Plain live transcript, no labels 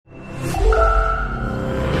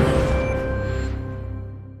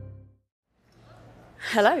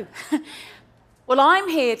Hello. Well, I'm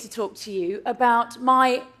here to talk to you about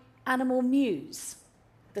my animal muse,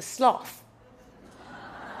 the sloth.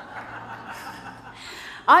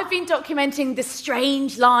 I've been documenting the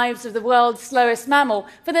strange lives of the world's slowest mammal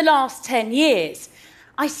for the last 10 years.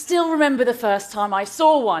 I still remember the first time I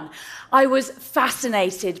saw one. I was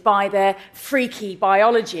fascinated by their freaky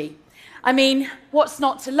biology. I mean, what's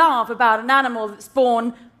not to love about an animal that's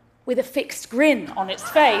born with a fixed grin on its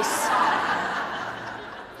face?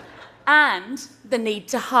 And the need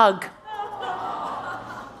to hug.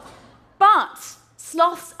 But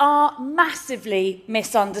sloths are massively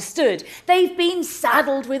misunderstood. They've been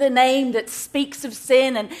saddled with a name that speaks of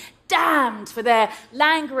sin and damned for their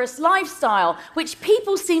languorous lifestyle, which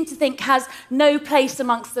people seem to think has no place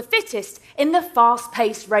amongst the fittest in the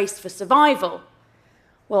fast-paced race for survival.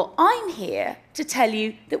 Well, I'm here to tell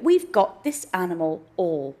you that we've got this animal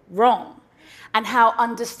all wrong, and how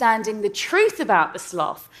understanding the truth about the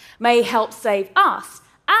sloth may help save us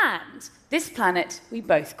and this planet we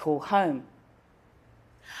both call home.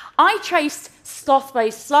 I traced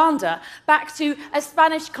sloth-based slander back to a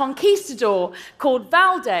Spanish conquistador called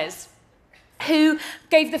Valdez, who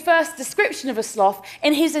gave the first description of a sloth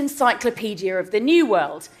in his Encyclopedia of the New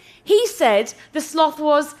World. He said the sloth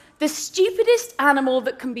was the stupidest animal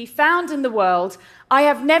that can be found in the world. I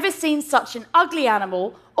have never seen such an ugly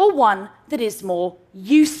animal or one that is more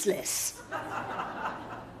useless.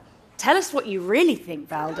 Tell us what you really think,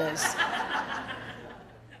 Valdez.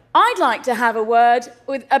 I'd like to have a word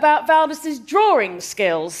about Valdez's drawing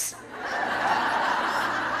skills.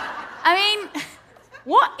 I mean,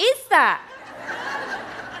 what is that?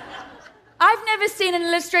 I've never seen an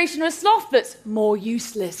illustration of a sloth that's more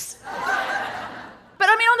useless. But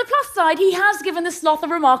I mean, on the plus side, he has given the sloth a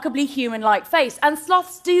remarkably human-like face, and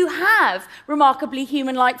sloths do have remarkably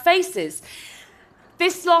human-like faces.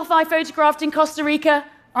 This sloth I photographed in Costa Rica,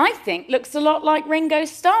 I think, looks a lot like Ringo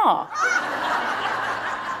Starr.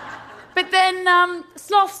 But then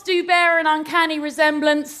sloths do bear an uncanny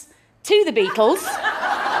resemblance to the Beatles.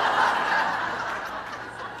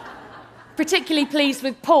 Particularly pleased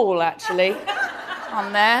with Paul, actually,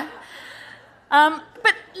 on there.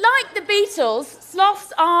 But like the Beatles,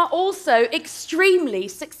 sloths are also extremely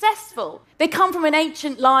successful. They come from an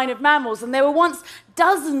ancient line of mammals, and there were once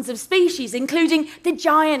dozens of species, including the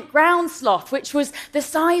giant ground sloth, which was the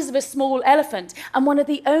size of a small elephant and one of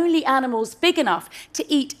the only animals big enough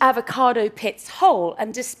to eat avocado pits whole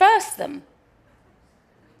and disperse them.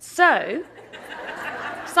 So,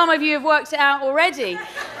 some of you have worked it out already.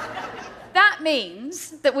 That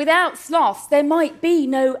means that without sloths, there might be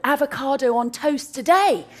no avocado on toast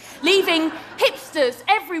today, leaving hipsters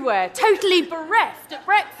everywhere, totally bereft at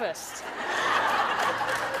breakfast.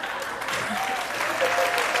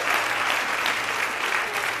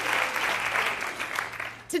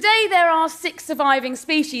 Today, there are 6 surviving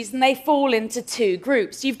species, and they fall into 2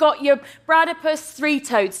 groups. You've got your Bradypus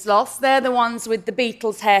three-toed sloths. They're the ones with the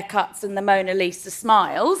Beatles haircuts and the Mona Lisa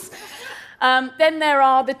smiles. Then there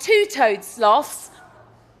are the 2-toed sloths.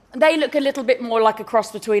 They look a little bit more like a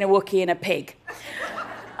cross between a Wookiee and a pig.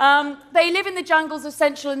 They live in the jungles of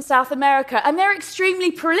Central and South America, and they're extremely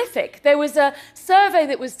prolific. There was a survey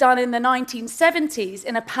that was done in the 1970s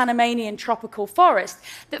in a Panamanian tropical forest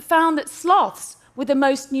that found that sloths were the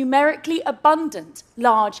most numerically abundant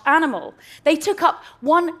large animal. They took up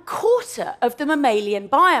 1/4 of the mammalian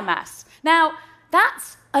biomass. Now,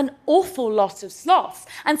 that's an awful lot of sloths,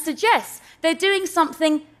 and suggests they're doing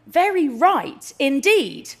something very right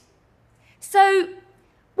indeed. So,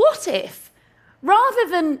 what if, rather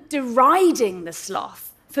than deriding the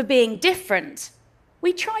sloth for being different,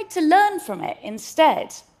 we tried to learn from it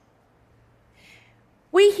instead?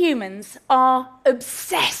 We humans are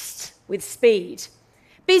obsessed with speed.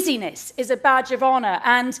 Busyness is a badge of honor,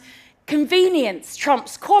 and convenience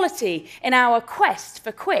trumps quality in our quest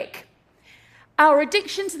for quick. Our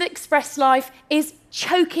addiction to the express life is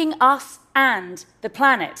choking us and the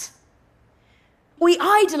planet. We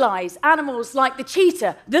idolize animals like the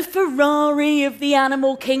cheetah, the Ferrari of the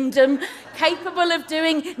animal kingdom, capable of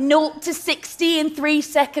doing 0 to 60 in 3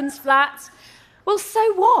 seconds flat. Well,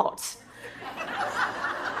 so what?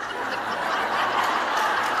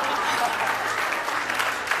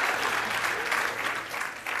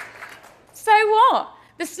 So what?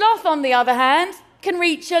 The sloth, on the other hand, can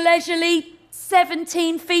reach a leisurely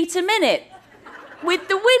 17 feet a minute with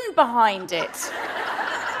the wind behind it.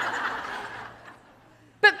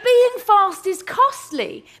 But being fast is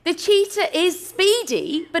costly. The cheetah is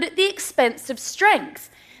speedy, but at the expense of strength.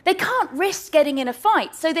 They can't risk getting in a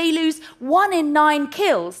fight, so they lose 1 in 9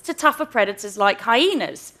 kills to tougher predators like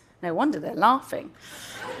hyenas. No wonder they're laughing.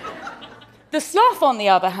 The sloth, on the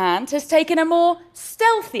other hand, has taken a more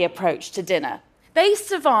stealthy approach to dinner. They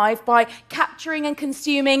survive by capturing and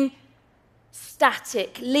consuming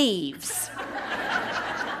static leaves.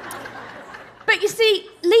 But you see,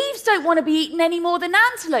 leaves don't want to be eaten any more than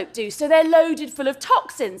antelope do, so they're loaded full of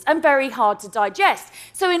toxins and very hard to digest.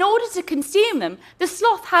 So in order to consume them, the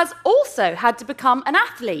sloth has also had to become an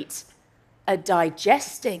athlete. A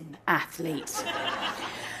digesting athlete.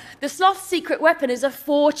 The sloth's secret weapon is a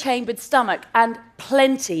 4-chambered stomach and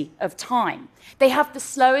plenty of time. They have the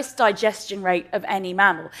slowest digestion rate of any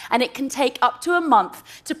mammal, and it can take up to a month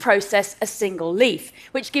to process a single leaf,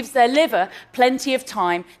 which gives their liver plenty of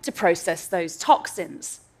time to process those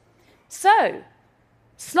toxins. So,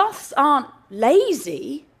 sloths aren't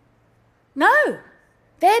lazy. No,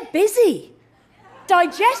 they're busy.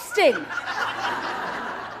 Digesting.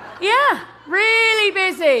 Yeah, really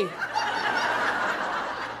busy.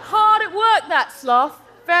 Hard at work, that sloth.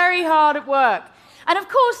 Very hard at work. And of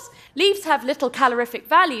course, leaves have little calorific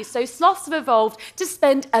value, so sloths have evolved to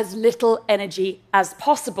spend as little energy as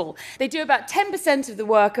possible. They do about 10% of the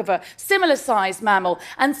work of a similar-sized mammal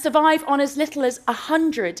and survive on as little as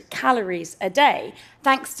 100 calories a day,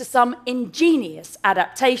 thanks to some ingenious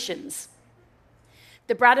adaptations.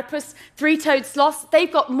 The Bradypus three-toed sloths,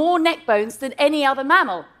 they've got more neck bones than any other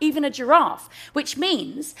mammal, even a giraffe, which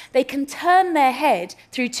means they can turn their head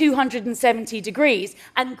through 270 degrees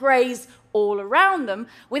and graze all around them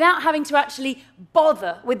without having to actually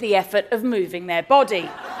bother with the effort of moving their body.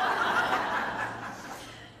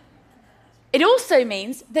 It also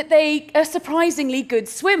means that they are surprisingly good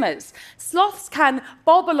swimmers. Sloths can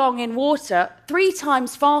bob along in water 3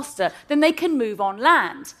 times faster than they can move on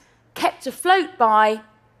land, kept afloat by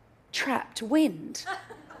trapped wind.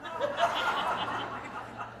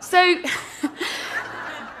 So,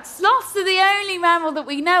 sloths are the only mammal that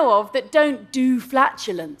we know of that don't do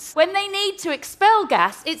flatulence. When they need to expel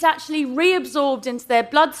gas, it's actually reabsorbed into their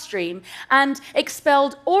bloodstream and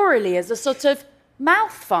expelled orally as a sort of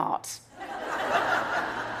mouth fart.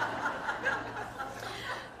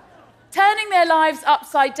 Turning their lives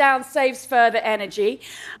upside down saves further energy.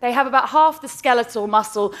 They have about half the skeletal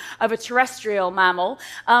muscle of a terrestrial mammal.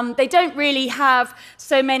 They don't really have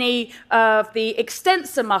so many of the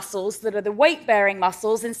extensor muscles that are the weight-bearing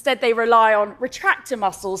muscles. Instead, they rely on retractor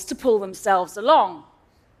muscles to pull themselves along.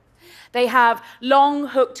 They have long,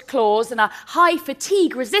 hooked claws and a high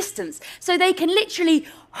fatigue resistance, so they can literally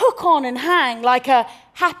hook on and hang like a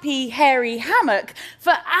happy, hairy hammock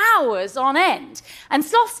for hours on end. And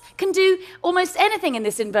sloths can do almost anything in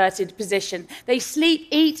this inverted position. They sleep,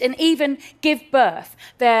 eat, and even give birth.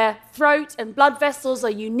 Their throat and blood vessels are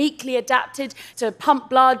uniquely adapted to pump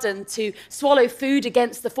blood and to swallow food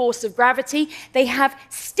against the force of gravity. They have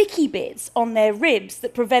sticky bits on their ribs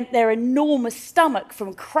that prevent their enormous stomach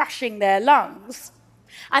from crushing their lungs.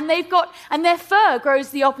 And their fur grows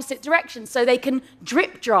the opposite direction, so they can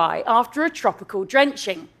drip dry after a tropical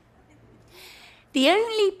drenching. The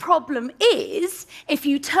only problem is, if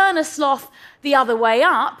you turn a sloth the other way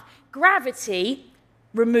up, gravity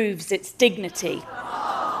removes its dignity.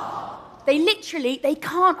 They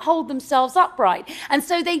can't hold themselves upright, and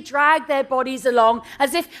so they drag their bodies along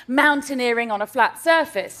as if mountaineering on a flat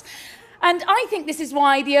surface. And I think this is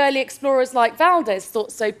why the early explorers like Valdez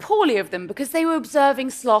thought so poorly of them, because they were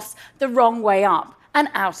observing sloths the wrong way up and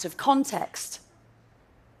out of context.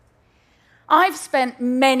 I've spent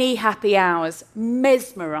many happy hours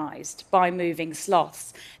mesmerized by moving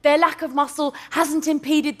sloths. Their lack of muscle hasn't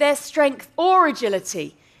impeded their strength or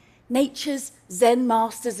agility. Nature's Zen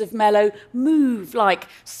masters of mellow move like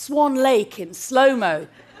Swan Lake in slow-mo,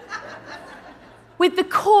 with the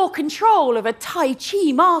core control of a Tai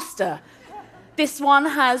Chi master. This one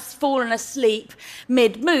has fallen asleep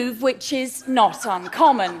mid-move, which is not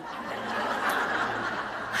uncommon.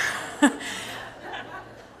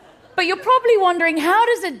 But you're probably wondering, how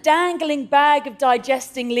does a dangling bag of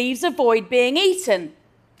digesting leaves avoid being eaten?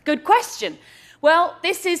 Good question. Well,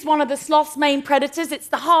 this is one of the sloth's main predators. It's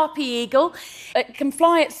the harpy eagle. It can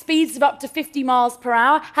fly at speeds of up to 50 miles per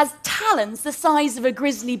hour, has talons the size of a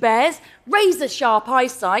grizzly bear's, razor-sharp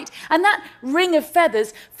eyesight, and that ring of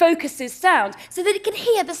feathers focuses sound so that it can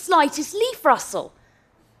hear the slightest leaf rustle.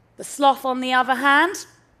 The sloth, on the other hand,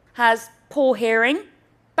 has poor hearing,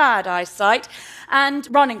 bad eyesight, and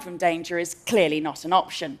running from danger is clearly not an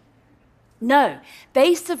option. No,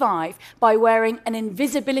 they survive by wearing an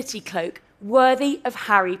invisibility cloak worthy of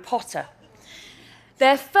Harry Potter.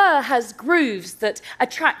 Their fur has grooves that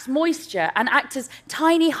attract moisture and act as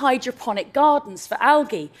tiny hydroponic gardens for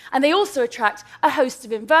algae, and they also attract a host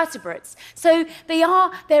of invertebrates. So they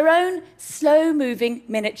are their own slow-moving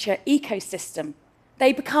miniature ecosystem.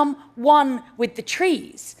 they become one with the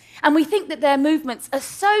trees. And we think that their movements are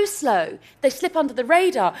so slow, they slip under the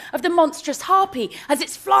radar of the monstrous harpy as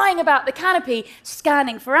it's flying about the canopy,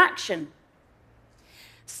 scanning for action.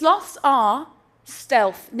 Sloths are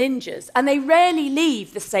stealth ninjas, and they rarely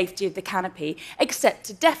leave the safety of the canopy except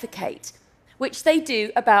to defecate, which they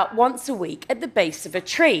do about once a week at the base of a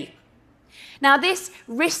tree. Now, this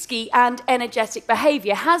risky and energetic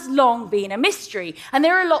behaviour has long been a mystery, and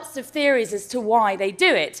there are lots of theories as to why they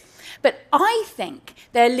do it. But I think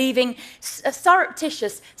they're leaving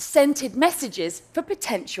surreptitious, scented messages for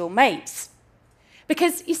potential mates.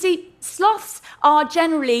 Because, you see, sloths are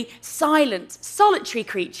generally silent, solitary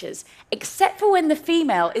creatures, except for when the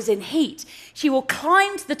female is in heat. She will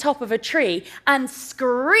climb to the top of a tree and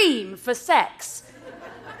scream for sex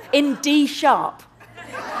in D sharp.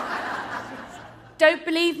 Don't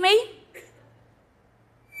believe me?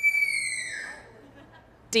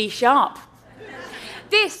 D sharp.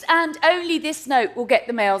 This and only this note will get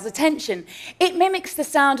the male's attention. It mimics the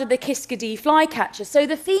sound of the Kiskadee flycatcher, so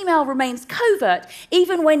the female remains covert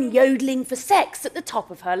even when yodeling for sex at the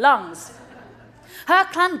top of her lungs. Her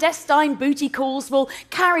clandestine booty calls will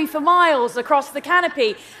carry for miles across the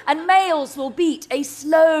canopy, and males will beat a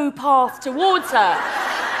slow path towards her.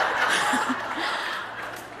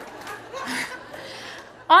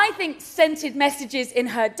 I think scented messages in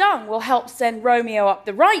her dung will help send Romeo up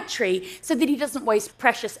the right tree so that he doesn't waste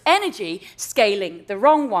precious energy scaling the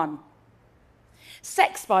wrong one.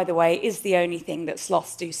 Sex, by the way, is the only thing that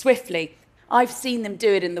sloths do swiftly. I've seen them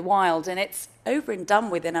do it in the wild, and it's over and done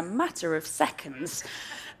with in a matter of seconds.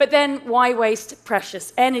 But then why waste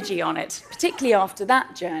precious energy on it, particularly after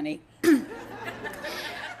that journey?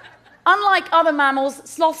 Unlike other mammals,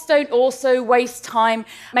 sloths don't also waste time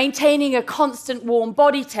maintaining a constant warm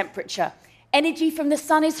body temperature. Energy from the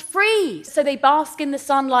sun is free, so they bask in the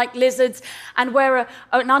sun like lizards and wear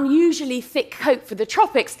an unusually thick coat for the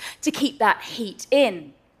tropics to keep that heat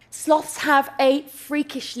in. Sloths have a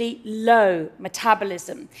freakishly low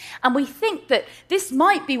metabolism, and we think that this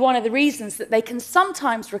might be one of the reasons that they can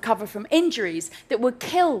sometimes recover from injuries that would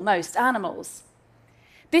kill most animals.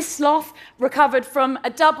 This sloth recovered from a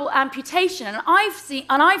double amputation, and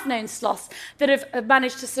I've known sloths that have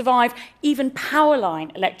managed to survive even power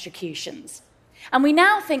line electrocutions. And we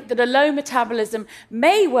now think that a low metabolism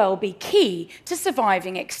may well be key to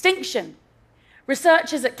surviving extinction.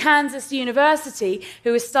 Researchers at Kansas University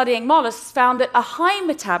who were studying mollusks found that a high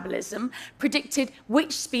metabolism predicted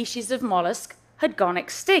which species of mollusk had gone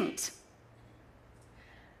extinct.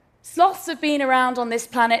 Sloths have been around on this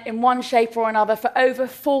planet in one shape or another for over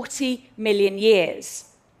 40 million years.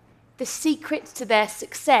 The secret to their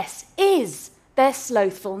success is their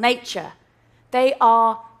slothful nature. They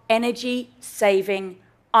are energy-saving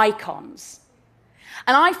icons.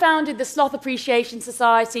 And I founded the Sloth Appreciation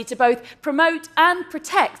Society to both promote and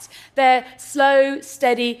protect their slow,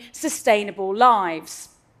 steady, sustainable lives.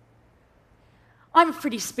 I'm a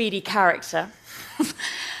pretty speedy character.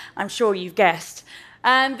 I'm sure you've guessed.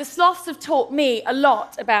 And the sloths have taught me a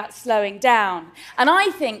lot about slowing down. And I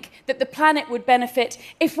think that the planet would benefit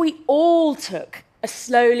if we all took a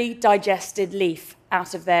slowly digested leaf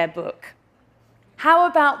out of their book. How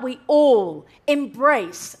about we all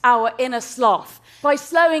embrace our inner sloth by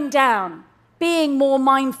slowing down, being more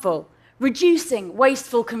mindful, reducing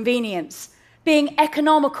wasteful convenience, being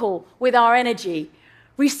economical with our energy,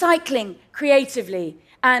 recycling creatively,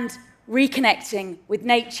 and reconnecting with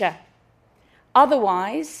nature.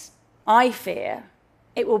 Otherwise, I fear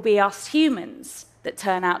it will be us humans that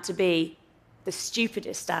turn out to be the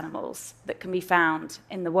stupidest animals that can be found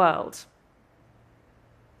in the world.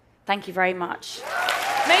 Thank you very much.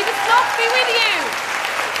 May the sloth be with you!